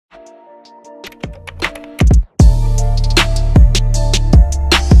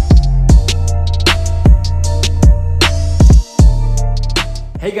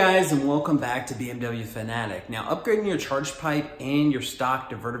Hey guys, and welcome back to BMW Fanatic. Now, upgrading your charge pipe and your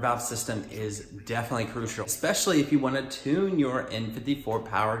stock diverter valve system is definitely crucial, especially if you want to tune your N54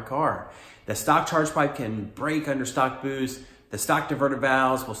 powered car. The stock charge pipe can break under stock boost. The stock diverter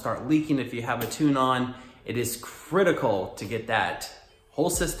valves will start leaking if you have a tune on. It is critical to get that whole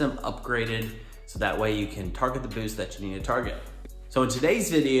system upgraded so that way you can target the boost that you need to target. So in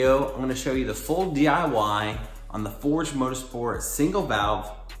today's video, I'm going to show you the full DIY on the Forged Motorsport single valve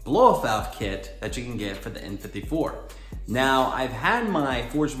blow-off valve kit that you can get for the N54. Now, I've had my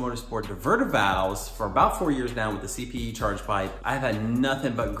Forged Motorsport diverter valves for about 4 years now with the CPE charge pipe. I've had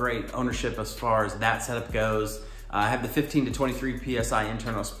nothing but great ownership as far as that setup goes. I have the 15 to 23 PSI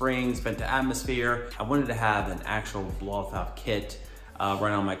internal springs, vent to atmosphere. I wanted to have an actual blow-off valve kit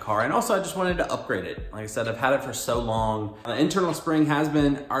run on my car. And also I just wanted to upgrade it. Like I said, I've had it for so long. The internal spring has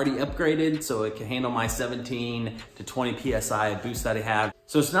been already upgraded so it can handle my 17 to 20 PSI boost that I have.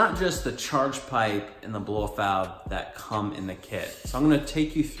 So it's not just the charge pipe and the blow-off valve that come in the kit. So I'm gonna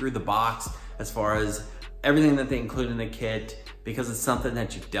take you through the box as far as everything that they include in the kit because it's something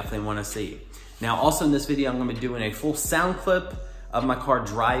that you definitely wanna see. Now also in this video, I'm gonna be doing a full sound clip of my car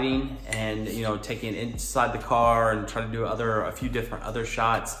driving and taking it inside the car and try to do a few different other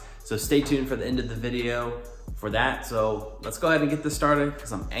shots. So stay tuned for the end of the video for that. So let's go ahead and get this started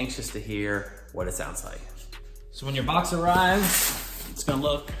because I'm anxious to hear what it sounds like. So when your box arrives, it's gonna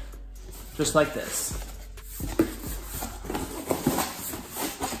look just like this.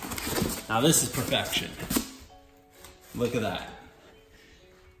 Now this is perfection. Look at that.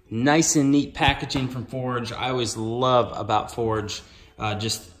 Nice and neat packaging from Forge. I always love about Forge.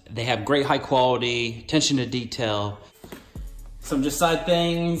 They have great high quality, attention to detail. Some just side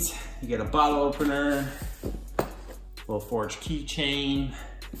things. You get a bottle opener, little Forge keychain.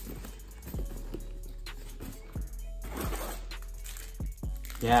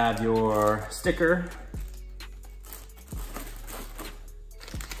 You have your sticker.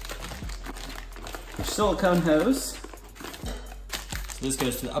 Your silicone hose. This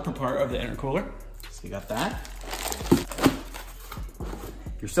goes to the upper part of the intercooler. So you got that.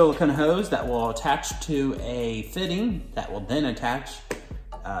 Your silicone hose that will attach to a fitting that will then attach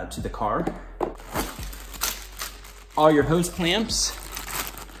to the car. All your hose clamps.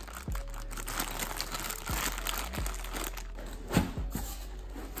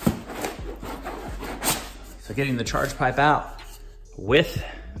 So getting the charge pipe out with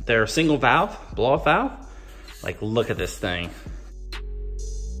their single valve, blow-off valve. Like, look at this thing.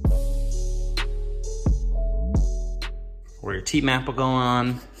 Where your T-map will go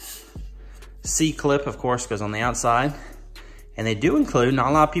on. C-clip, of course, goes on the outside. And they do include,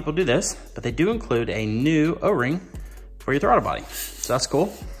 not a lot of people do this, but they do include a new O-ring for your throttle body. So that's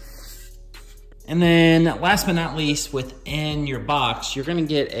cool. And then last but not least, within your box, you're gonna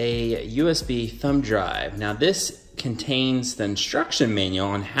get a USB thumb drive. Now this contains the instruction manual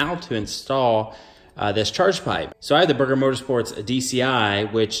on how to install this charge pipe. So I have the Burger Motorsports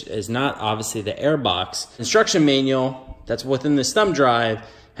DCI, which is not obviously the airbox. Instruction manual that's within this thumb drive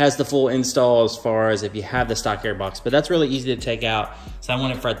has the full install as far as if you have the stock airbox, but that's really easy to take out, so I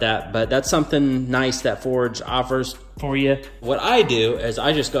wouldn't fret that, but that's something nice that Forge offers for you. What I do is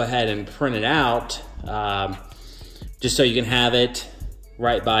I just go ahead and print it out, just so you can have it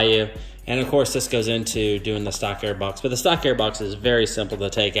right by you. And of course this goes into doing the stock airbox, but the stock airbox is very simple to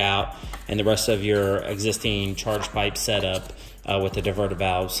take out and the rest of your existing charge pipe setup with the diverter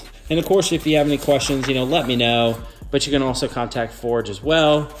valves. And of course, if you have any questions, let me know. But you can also contact Forge as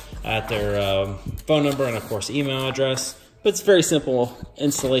well at their phone number and of course email address. But it's very simple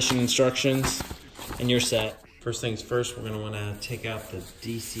installation instructions and you're set. First things first, we're gonna wanna take out the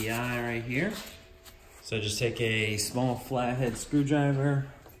DCI right here. So just take a small flathead screwdriver.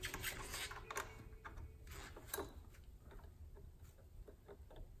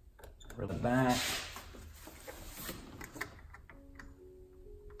 For the back.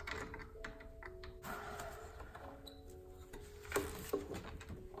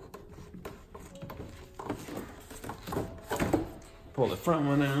 Pull the front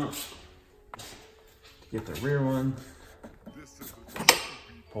one out, get the rear one,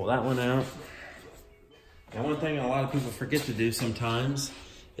 pull that one out. And one thing a lot of people forget to do sometimes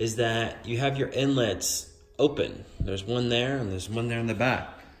is that you have your inlets open. There's one there and there's one there in the back.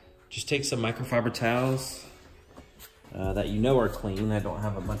 Just take some microfiber towels that are clean, that don't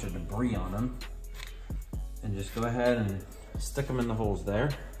have a bunch of debris on them, and just go ahead and stick them in the holes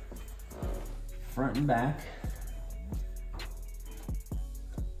there, front and back.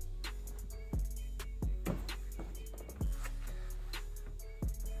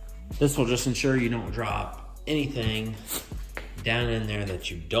 This will just ensure you don't drop anything down in there that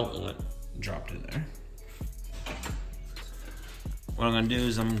you don't want dropped in there. What I'm gonna do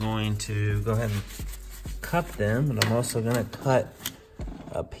is I'm going to go ahead and cut them, but I'm also gonna cut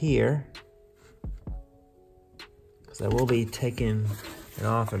up here because I will be taking it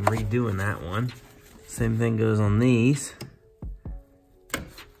off and redoing that one. Same thing goes on these.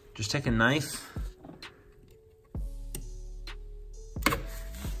 Just take a knife,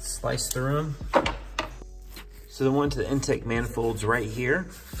 slice through them. So the one to the intake manifold's right here.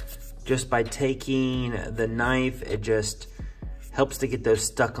 Just by taking the knife, it just helps to get those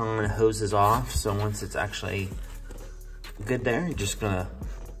stuck on hoses off. So once it's actually good there, you're just gonna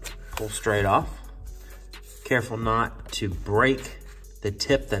pull straight off. Careful not to break the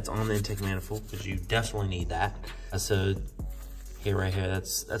tip that's on the intake manifold, because you definitely need that. So here, right here,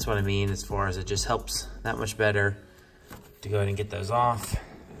 that's what I mean, as far as it just helps that much better to go ahead and get those off.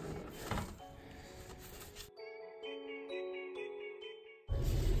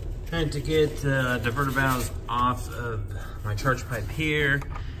 And to get the diverter valves off of my charge pipe here,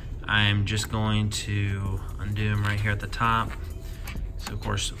 I'm just going to undo them right here at the top. So of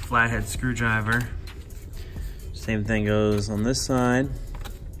course, flathead screwdriver. Same thing goes on this side.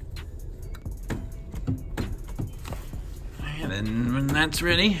 And then when that's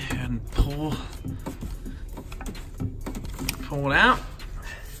ready, and pull it out.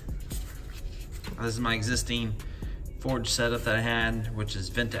 This is my existing forge setup that I had, which is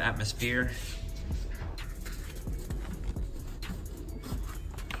vent to atmosphere.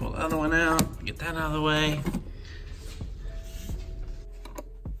 Pull the other one out, get that out of the way.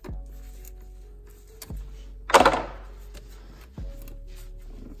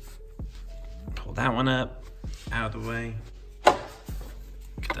 Pull that one up, out of the way.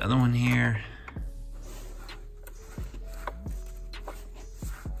 Get the other one here.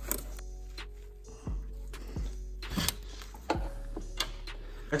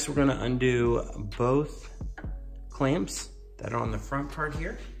 Next, we're gonna undo both clamps that are on the front part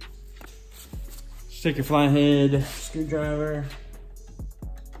here. Just take your flathead screwdriver.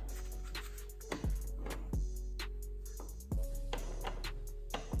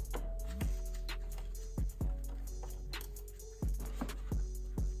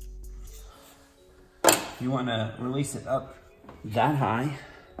 You wanna release it up that high.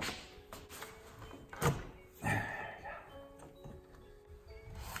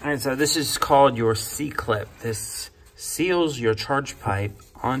 Alright, so this is called your C-clip. This seals your charge pipe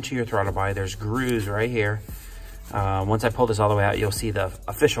onto your throttle body. There's grooves right here. Once I pull this all the way out, you'll see the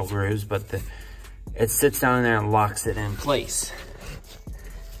official grooves, but it sits down in there and locks it in place.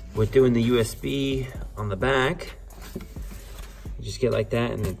 With doing the USB on the back, you just get like that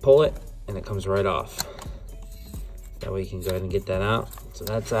and then pull it, and it comes right off. That way you can go ahead and get that out. So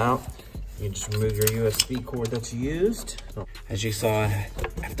that's out. You just remove your USB cord that you used. As you saw, I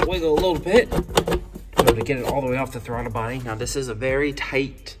have to wiggle a little bit to get it all the way off the throttle body. Now this is a very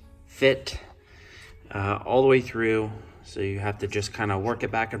tight fit all the way through. So you have to just kind of work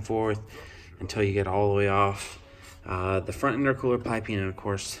it back and forth until you get all the way off. The front intercooler piping, and of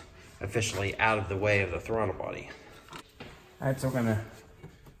course, officially out of the way of the throttle body. All right, so we're gonna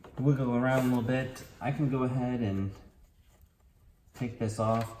wiggle around a little bit. I can go ahead and take this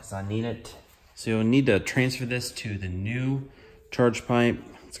off because I need it. So you'll need to transfer this to the new charge pipe.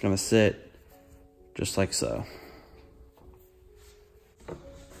 It's gonna sit just like so.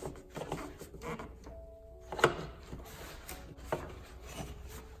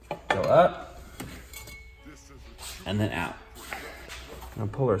 Go up and then out. I'm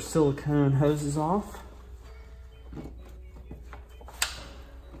gonna pull our silicone hoses off.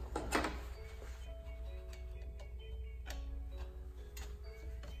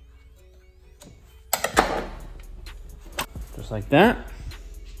 Just like that.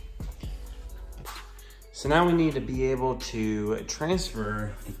 So now we need to be able to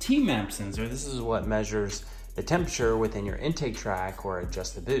transfer the T-map sensor. This is what measures the temperature within your intake track or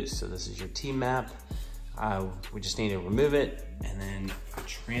adjust the boost. So this is your T-map. We just need to remove it and then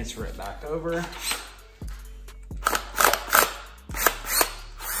transfer it back over.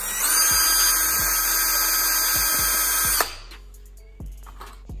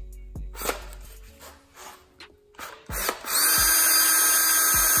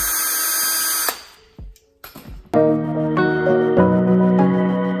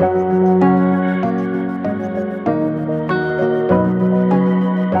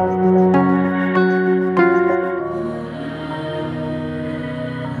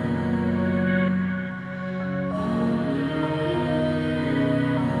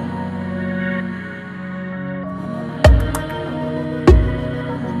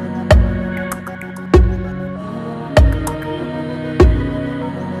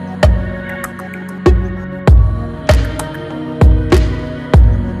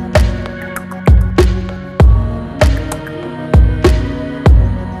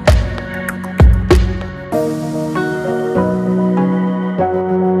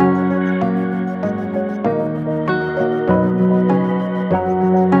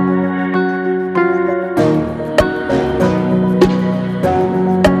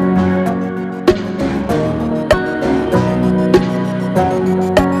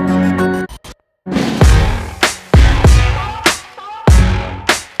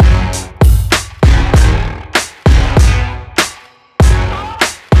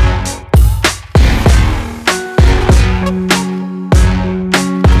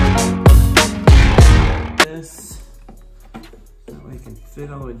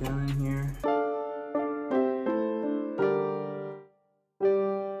 down in here.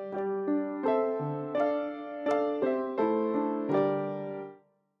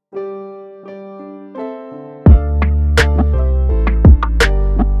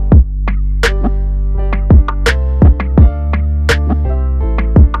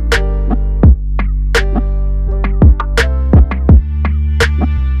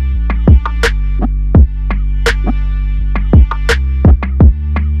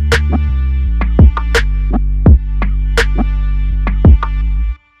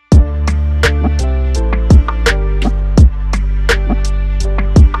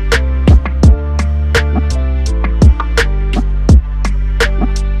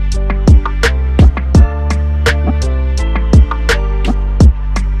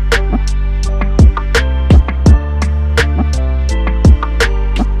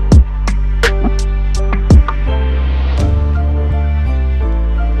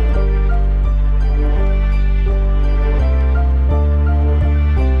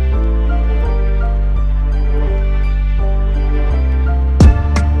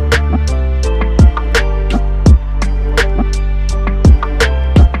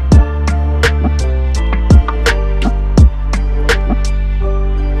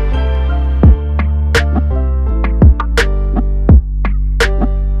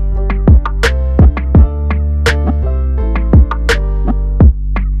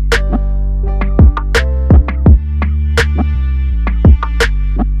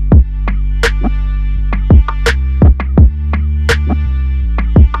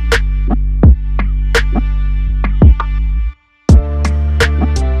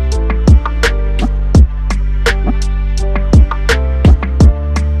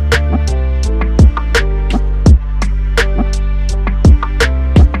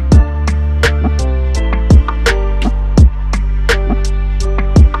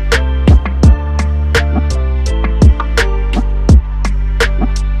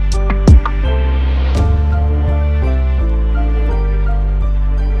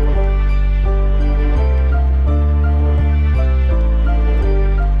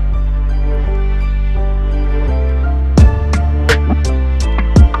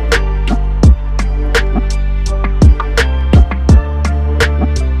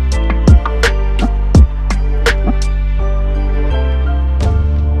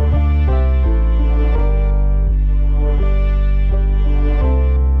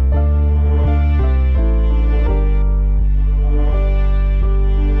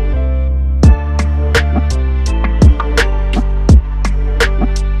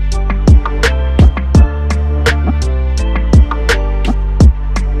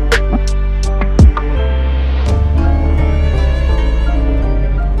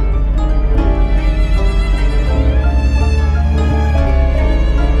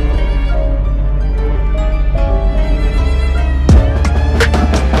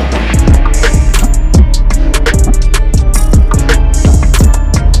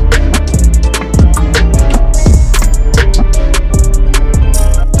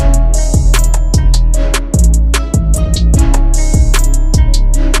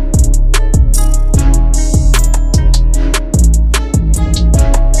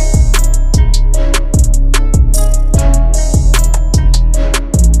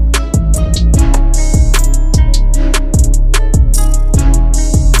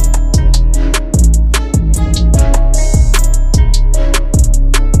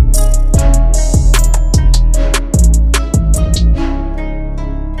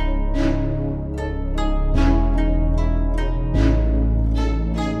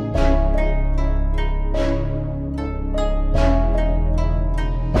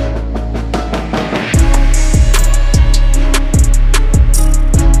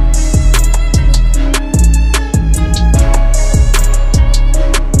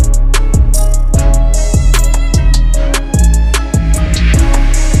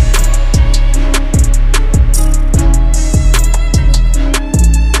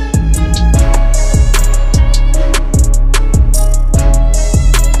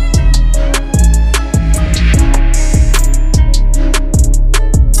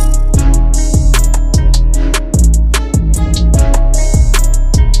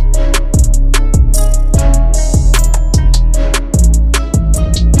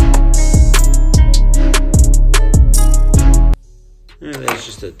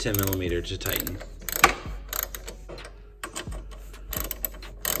 just a 10mm to tighten.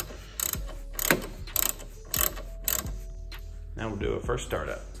 Now we'll do a first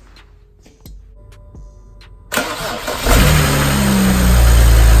startup.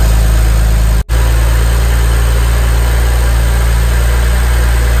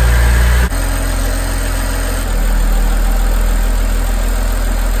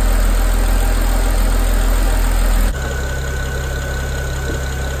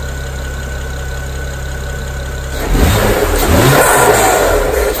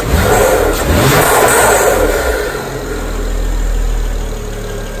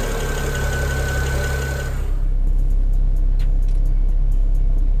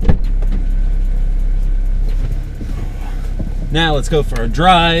 go for a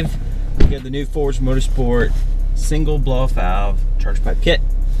drive. We get the new Forged Motorsport single blow-off valve charge pipe kit.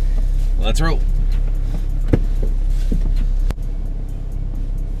 Let's roll.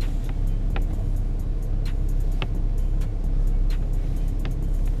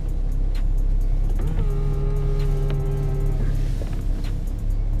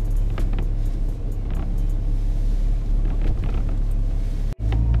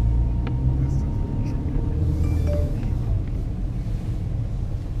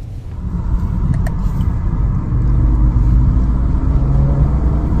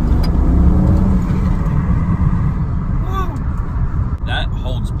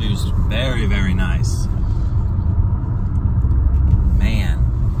 Boost very, very nice. Man.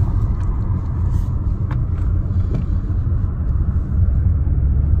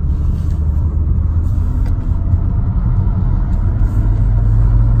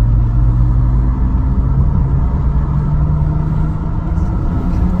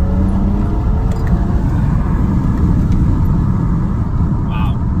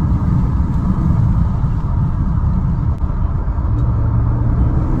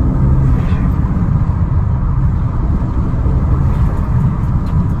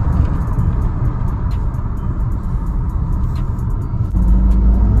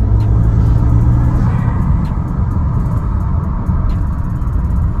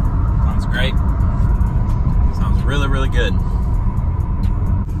 Really good.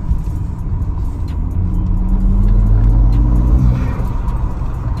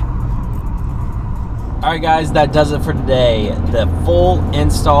 Alright guys, that does it for today. The full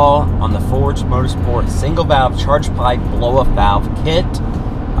install on the Forged Motorsport single valve charge pipe blow-off valve kit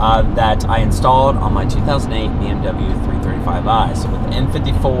that I installed on my 2008 BMW 335i. So with the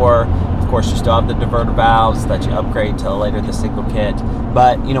N54, of course you still have the diverter valves that you upgrade to later the single kit.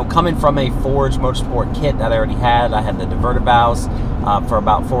 But you know, coming from a Forged Motorsport kit that I already had, I had the diverter valves for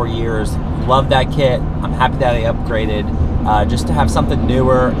about 4 years. Love that kit. I'm happy that I upgraded just to have something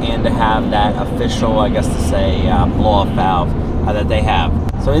newer and to have that official, I guess to say, blow-off valve that they have.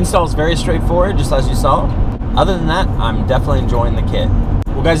 So install is very straightforward, just as you saw. Other than that, I'm definitely enjoying the kit.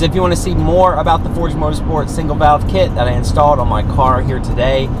 Well guys, if you want to see more about the Forged Motorsport single valve kit that I installed on my car here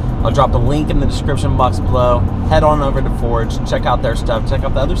today, I'll drop a link in the description box below. Head on over to Forge, check out their stuff, check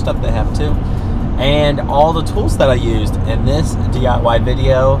out the other stuff they have too. And all the tools that I used in this DIY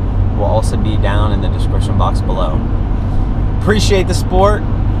video will also be down in the description box below. Appreciate the support.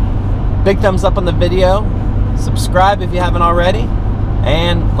 Big thumbs up on the video. Subscribe if you haven't already.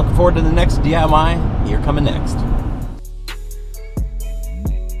 And looking forward to the next DIY here coming next.